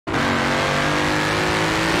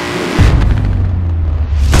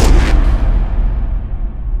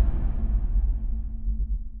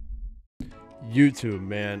YouTube,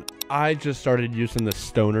 man, I just started using the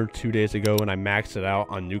Stoner 2 days ago and I maxed it out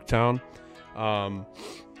on Nuketown.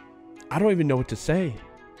 I don't even know what to say.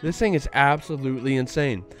 This thing is absolutely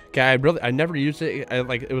insane. Okay, I never used it.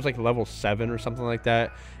 It was like level 7 or something like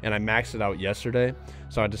that, and I maxed it out yesterday.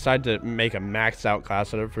 So I decided to make a maxed out class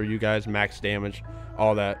setup for you guys, max damage,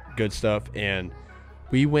 all that good stuff, and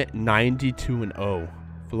we went 92-0,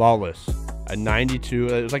 flawless. A 92.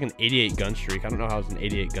 It was like an 88 gun streak. I don't know how it was an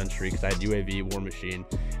 88 gun streak because I had UAV, War Machine,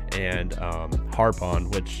 and Harp on,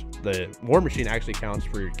 which the War Machine actually counts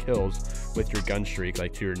for your kills with your gun streak,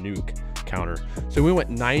 like to your nuke counter. So we went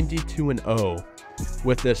 92-0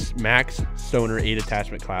 with this max Stoner 8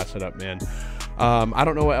 attachment class setup, man. I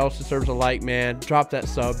don't know what else deserves a like, man. Drop that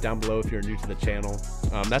sub down below if you're new to the channel.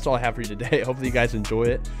 That's all I have for you today. Hopefully you guys enjoy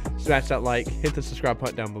it. Smash that like, hit the subscribe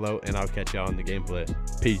button down below, and I'll catch y'all in the gameplay.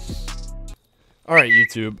 Peace. All right,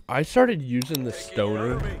 YouTube, I started using the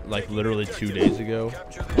Stoner like literally 2 days ago.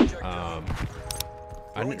 I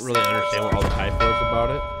didn't really understand what all the hype was about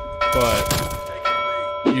it,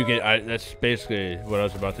 but you get, that's basically what I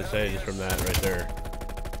was about to say just from that right there.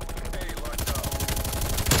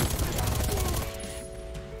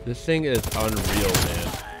 This thing is unreal, man.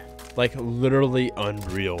 Like literally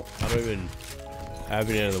unreal. I don't even have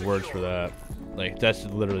any other words for that. Like that's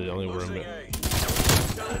literally the only word I'm gonna...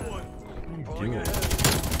 What are you doing?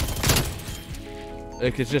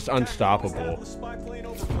 Like it's just unstoppable.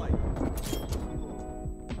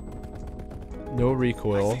 No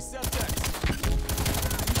recoil.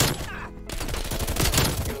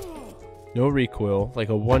 No recoil. Like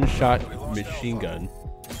a one-shot machine gun.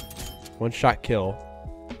 One-shot kill.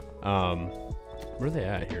 Where are they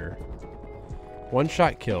at here?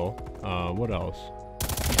 One-shot kill. What else?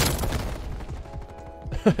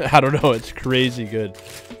 I don't know. It's crazy good.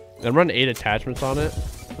 I'm running 8 attachments on it.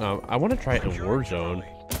 I want to try it in Warzone.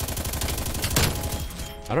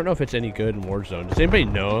 I don't know if it's any good in Warzone. Does anybody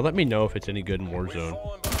know? Let me know if it's any good in Warzone.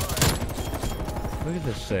 Look at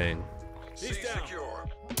this thing.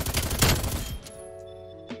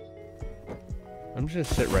 I'm just gonna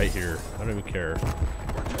sit right here. I don't even care.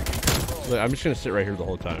 Look, I'm just gonna sit right here the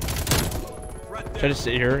whole time. Should I just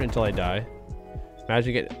sit here until I die?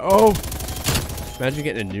 Imagine getting imagine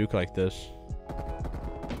getting a nuke like this.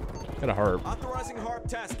 Got a harp.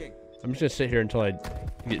 I'm just gonna sit here until I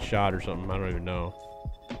get shot or something. I don't even know.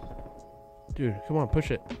 Dude, come on, push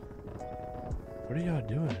it. What are y'all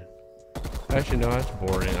doing? Actually, no, that's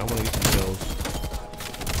boring. I want to get some kills.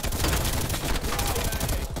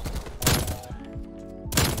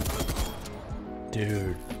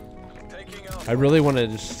 Dude, I really want to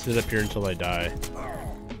just sit up here until I die.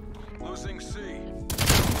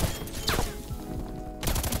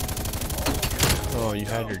 Oh, you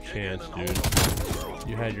had your chance, dude.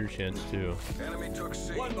 You had your chance too. Enemy took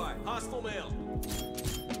C. One by hostile male.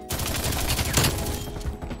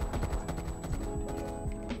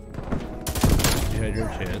 You had your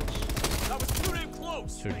chance. That was too damn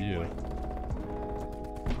close. So did you.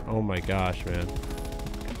 Oh my gosh, man.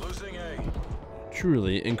 Losing A.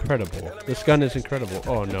 Truly incredible. This gun is incredible.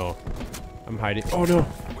 Oh no. I'm hiding. Oh no.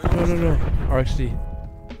 No, no, no. RXD.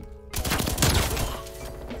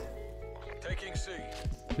 Taking C.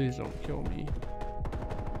 Please don't kill me.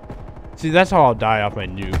 See, that's how I'll die off my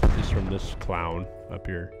nuke, is from this clown up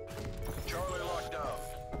here. Charlie locked down.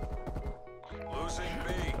 Losing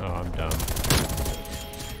B. Oh, I'm dumb.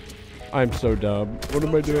 I'm so dumb. What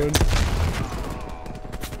am I doing?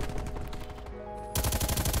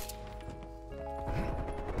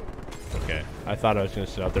 Okay, I thought I was gonna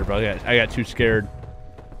sit out there, but I got too scared.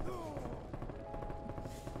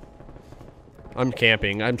 I'm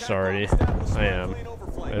camping. I'm sorry. I am.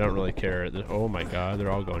 I don't really care. Oh my god,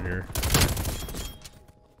 they're all going here.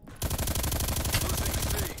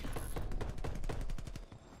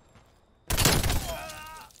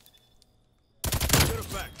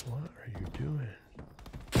 What are you doing?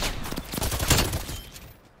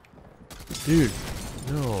 Dude,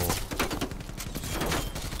 no.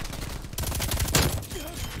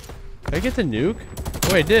 Did I get the nuke?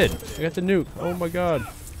 Oh, I did. I got the nuke. Oh my god.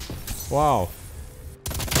 Wow.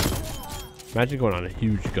 Imagine going on a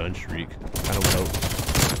huge gun streak.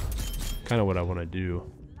 Kind of what I want to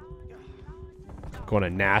do. Go on a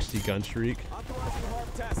nasty gun streak.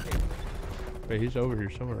 Wait, he's over here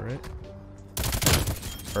somewhere, right?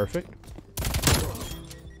 Perfect.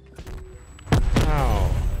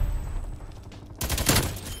 Ow.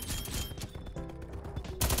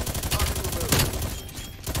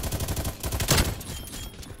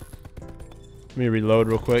 Let me reload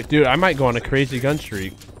real quick. Dude, I might go on a crazy gun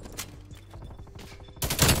streak.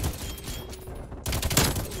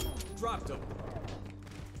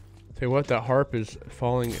 Tell you what, that harp is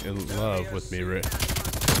falling in love with me, Rick.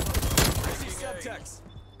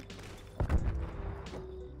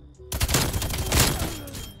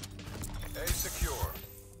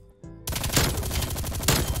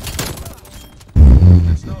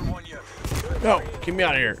 No, get me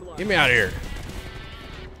out of here. Get me out of here.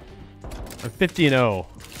 I'm 50-0.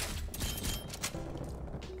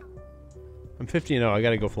 I'm 50-0. I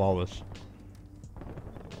gotta go flawless.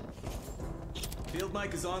 Field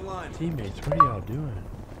mic is online. Teammates, what are y'all doing?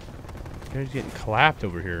 You guys getting clapped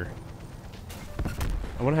over here.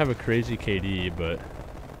 I want to have a crazy KD, but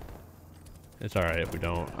it's alright if we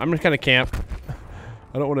don't. I'm just gonna camp.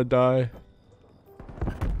 I don't want to die.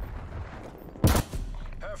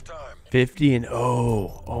 50-0.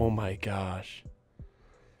 Oh my gosh.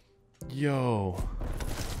 Yo.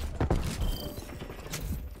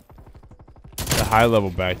 The high level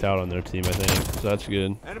backed out on their team, I think. So that's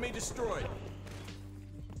good. Enemy destroyed.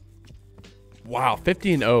 Wow,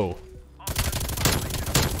 50-0.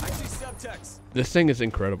 This thing is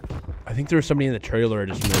incredible. I think there was somebody in the trailer I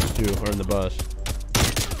just missed too, or in the bus.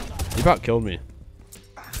 He about killed me.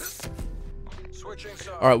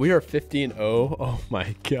 Alright, we are 50-0. Oh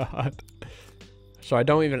my god. So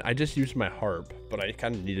I just used my harp, but I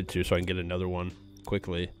kind of needed to so I can get another one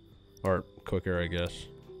quickly. Or quicker, I guess.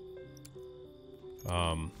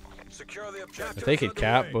 If they could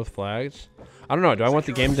cap both flags. I don't know, do I want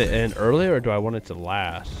the game to end early or do I want it to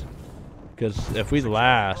last? Because if we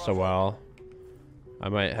last a while, I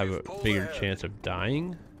might have a bigger chance of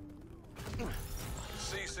dying.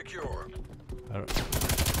 I don't.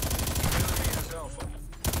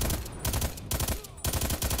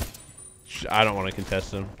 I don't want to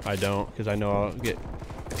contest him. I don't, because I know I'll get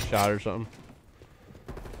shot or something.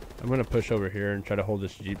 I'm going to push over here and try to hold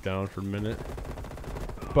this Jeep down for a minute.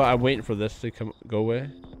 But I'm waiting for this to go away.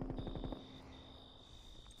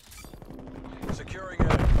 Securing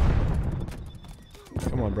it.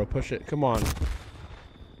 Come on, bro. Push it. Come on.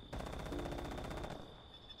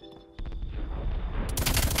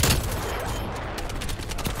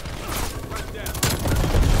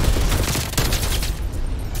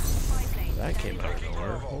 That came out of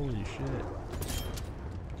nowhere. Holy shit.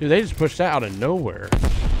 Dude, they just pushed that out of nowhere.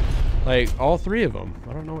 Like, all three of them.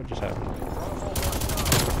 I don't know what just happened.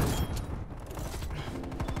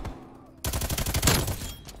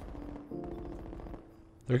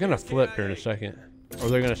 They're gonna flip here in a second. Or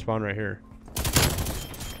they're gonna spawn right here.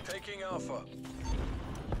 Taking Alpha.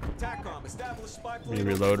 Let me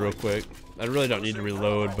reload real quick. I really don't need to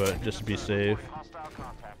reload, but just to be safe.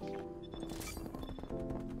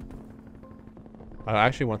 I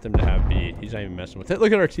actually want them to have B. He's not even messing with it.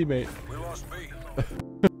 Look at our teammate. We lost B.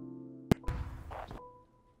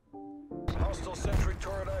 Hostile sentry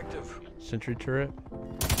turret active. Sentry turret.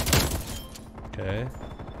 Okay.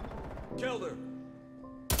 Killed her.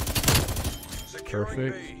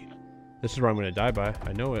 Perfect. This is where I'm gonna die by.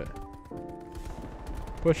 I know it.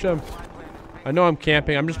 Push him. I know I'm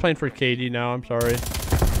camping. I'm just playing for KD now. I'm sorry.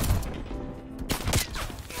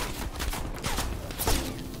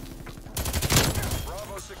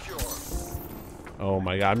 Oh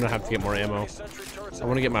my god, I'm gonna have to get more ammo. I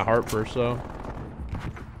want to get my heart first though.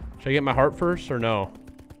 Should I get my heart first or no?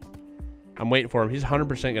 I'm waiting for him. He's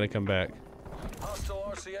 100% gonna come back.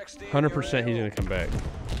 100% he's gonna come back.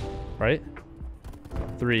 Right?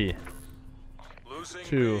 3,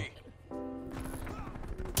 2.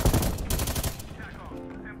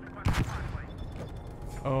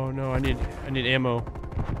 Oh no, I need ammo.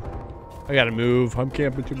 I gotta move. I'm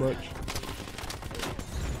camping too much.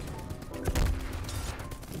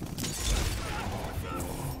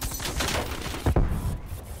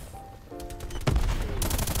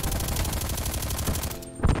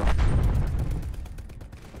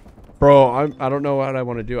 Bro, I don't know what I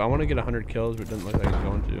want to do. I want to get 100 kills, but it doesn't look like I'm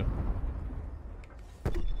going to.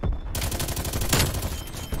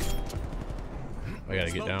 I gotta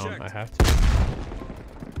get down. I have to.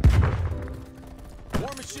 War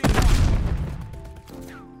machine.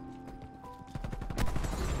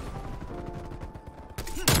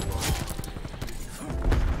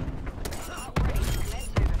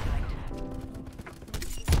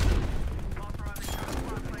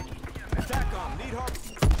 Attack on. Need help.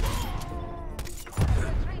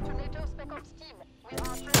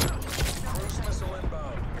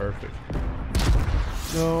 Perfect.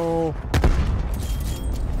 No.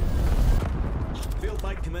 Field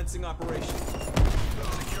mic commencing operation.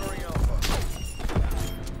 Securing Alpha.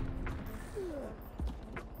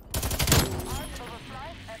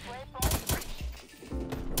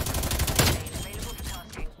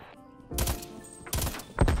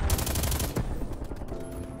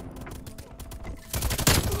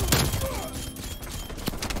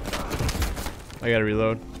 I gotta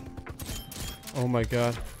reload. Oh my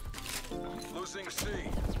god. Losing C.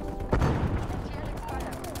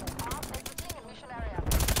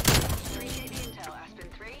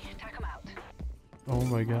 Oh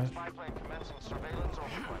my god.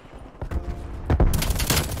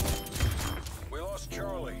 We lost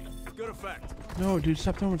Charlie. Good effect. No, dude,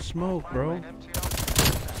 stop throwing smoke, bro.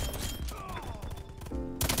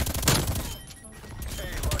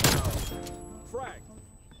 Frag.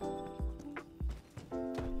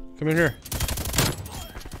 Come in here.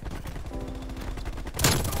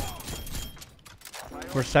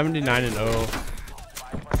 We're 79 and 0.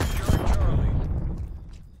 Securing Charlie.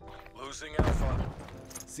 Losing Alpha.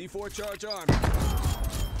 C4 charge armed.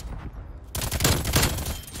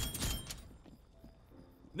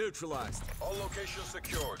 Neutralized. All locations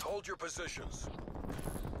secured. Hold your positions.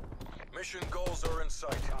 Mission goals are in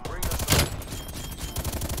sight. Bring us home.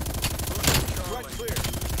 Losing Charlie. Right clear.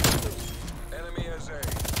 Enemy as A.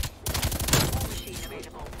 War machine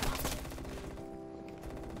available.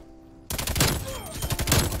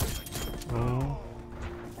 Oh.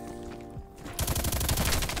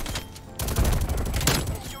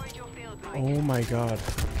 Destroyed your field mic. Oh my god.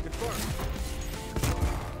 Confirmed.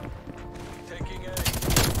 Taking A.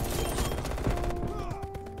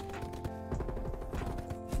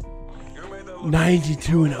 You made that look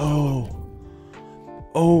 92 and 0.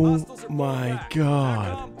 Oh Hostiles are my pulling back. god.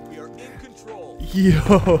 Back on. We are in control. Yo.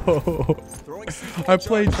 Throwing C4 I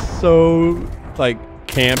played so like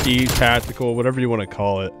campy, tactical, whatever you want to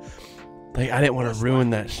call it. Like I didn't want to ruin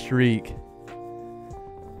that streak.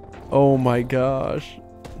 Oh my gosh.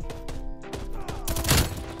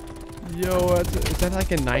 Yo, is that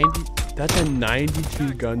like a 90? That's a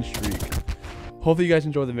 92 gun streak. Hopefully you guys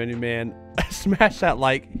enjoy the video, man. Smash that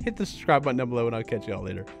like, hit the subscribe button down below, and I'll catch y'all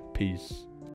later. Peace.